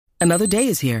Another day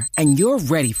is here, and you're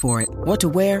ready for it. What to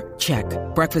wear? Check.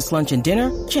 Breakfast, lunch, and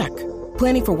dinner? Check.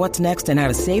 Planning for what's next and how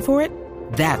to save for it?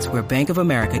 That's where Bank of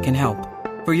America can help.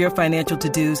 For your financial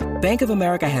to-dos, Bank of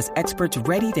America has experts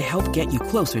ready to help get you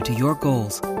closer to your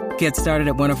goals. Get started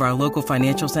at one of our local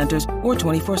financial centers or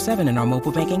 24/7 in our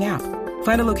mobile banking app.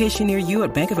 Find a location near you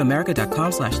at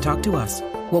bankofamerica.com/talktous.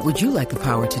 What would you like the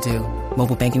power to do?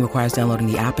 Mobile banking requires downloading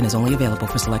the app and is only available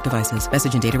for select devices.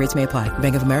 Message and data rates may apply.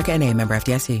 Bank of America N.A., member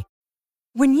FDIC.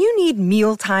 When you need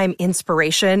mealtime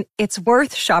inspiration, it's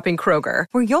worth shopping Kroger,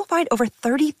 where you'll find over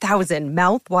 30,000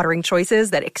 mouth-watering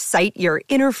choices that excite your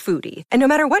inner foodie. And no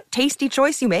matter what tasty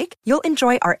choice you make, you'll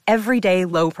enjoy our everyday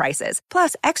low prices,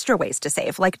 plus extra ways to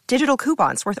save, like digital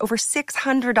coupons worth over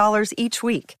 $600 each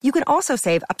week. You can also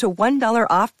save up to $1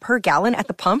 off per gallon at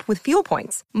the pump with fuel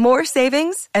points. More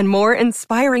savings and more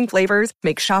inspiring flavors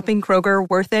make shopping Kroger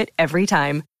worth it every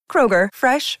time. Kroger,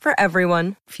 fresh for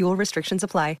everyone. Fuel restrictions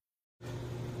apply.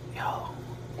 Yo,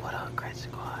 what up, Great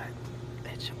Squad?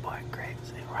 It's your boy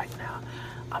Gregs, and right now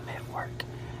I'm at work,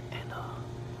 and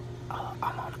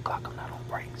I'm on the clock. I'm not on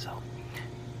break, so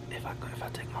if I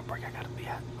take my break, I gotta be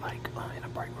at in a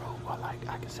break room, or I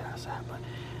can sit outside. But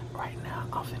right now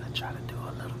I'm finna try to do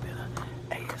a little bit of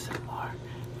ASMR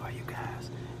for you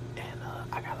guys, and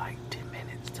I got 10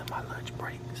 minutes to my lunch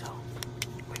break, so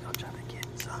we gonna try to get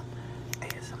some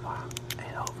ASMR,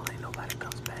 and hopefully nobody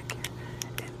comes back here.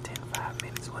 5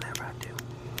 minutes, whatever I do.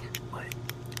 But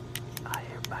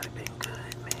everybody been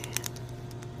good, man.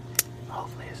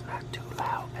 Hopefully it's not too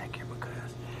loud back here,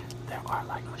 because there are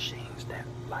machines that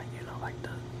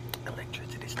the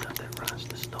electricity stuff that runs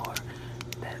the store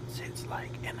that sits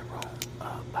in the room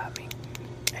by me.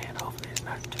 And hopefully it's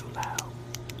not too loud.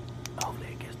 Hopefully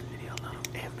it gives the video a little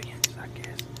ambience, I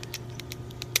guess.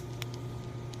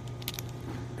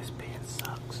 This pen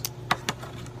sucks.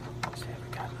 See if we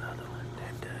got another one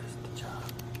that does the job.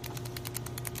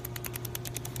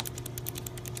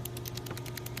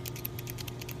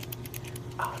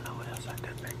 I don't know what else I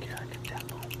got back here I can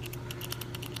tap on.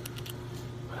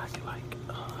 But I can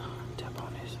tap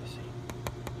on this and see.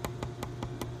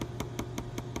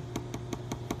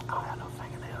 I don't have no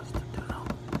fingernails to do no.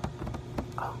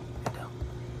 Oh, it don't.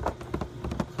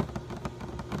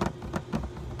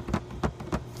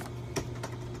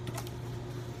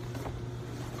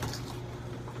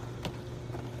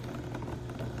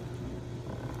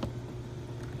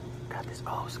 Got this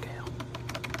old scale.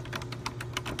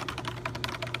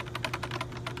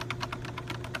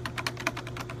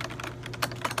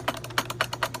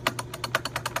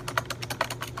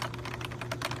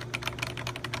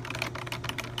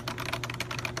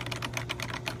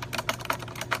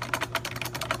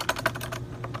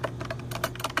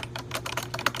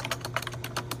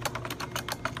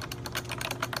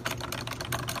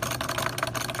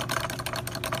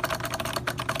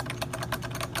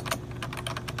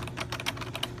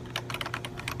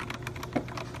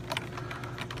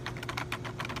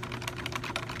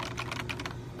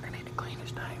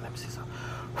 Let me see some.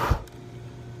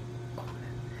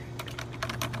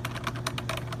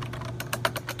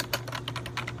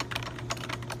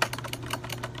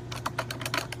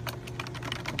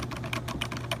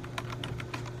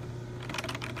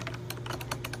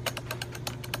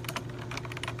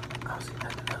 I don't see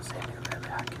nothing else in here really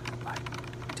I can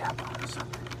tap on or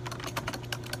something.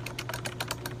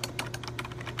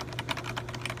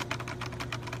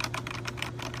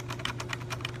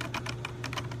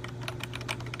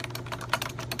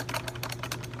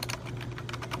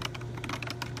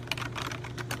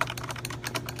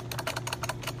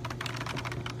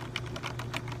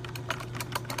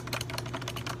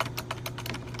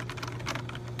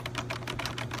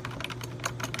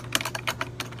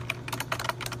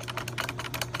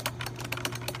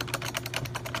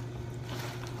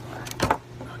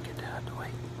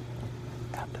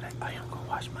 I am gonna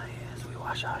wash my hands. We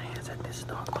wash our hands at this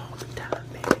store all the time,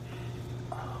 man.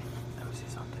 Let me see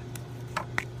something.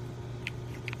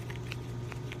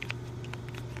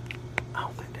 I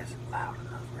don't think that's loud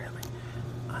enough, really.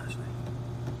 Honestly.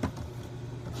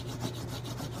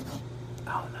 I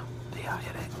don't know. Do y'all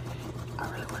hear that? I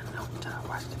really want to know until I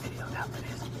watch the video after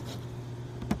this.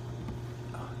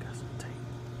 Oh, I got some tape.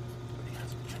 We got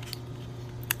some tape.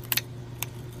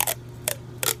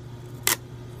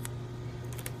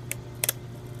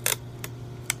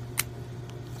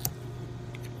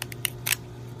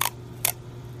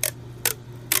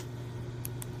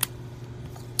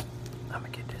 I'm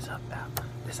gonna get this up now.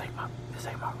 This ain't my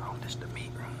room. This is the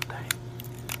meat room thing.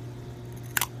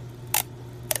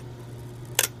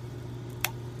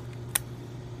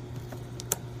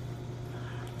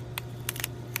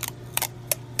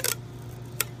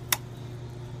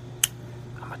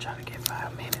 try to get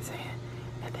 5 minutes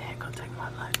in and then go take my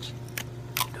lunch.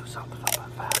 Do something for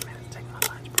about 5 minutes, take my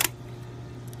lunch break.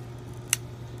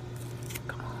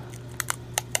 Come on.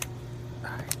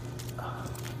 Alright.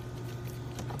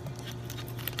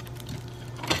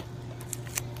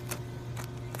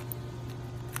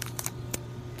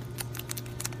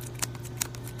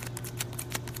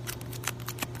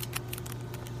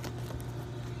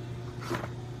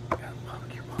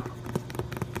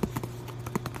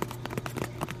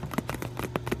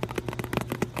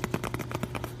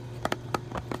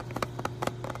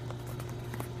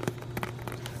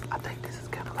 I think this is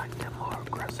kind of like the more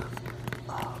aggressive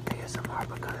ASMR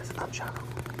because I'm trying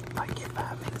to like get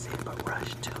 5 minutes in but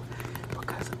rush too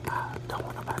because I don't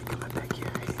want nobody coming back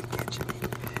here and catching me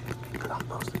because I'm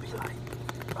supposed to be like,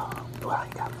 well, I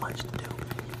ain't got much to do.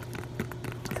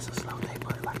 It's a slow day,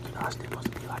 but like, you know, I'm still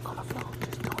supposed to be like on the floor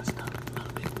just doing stuff a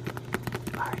little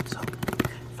bit. Alright, so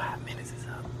 5 minutes is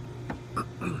up.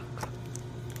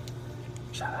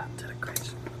 Shout out to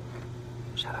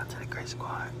the Great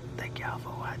Squad. Thank y'all for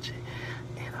watching.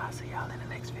 And I'll see y'all in the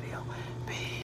next video. Peace.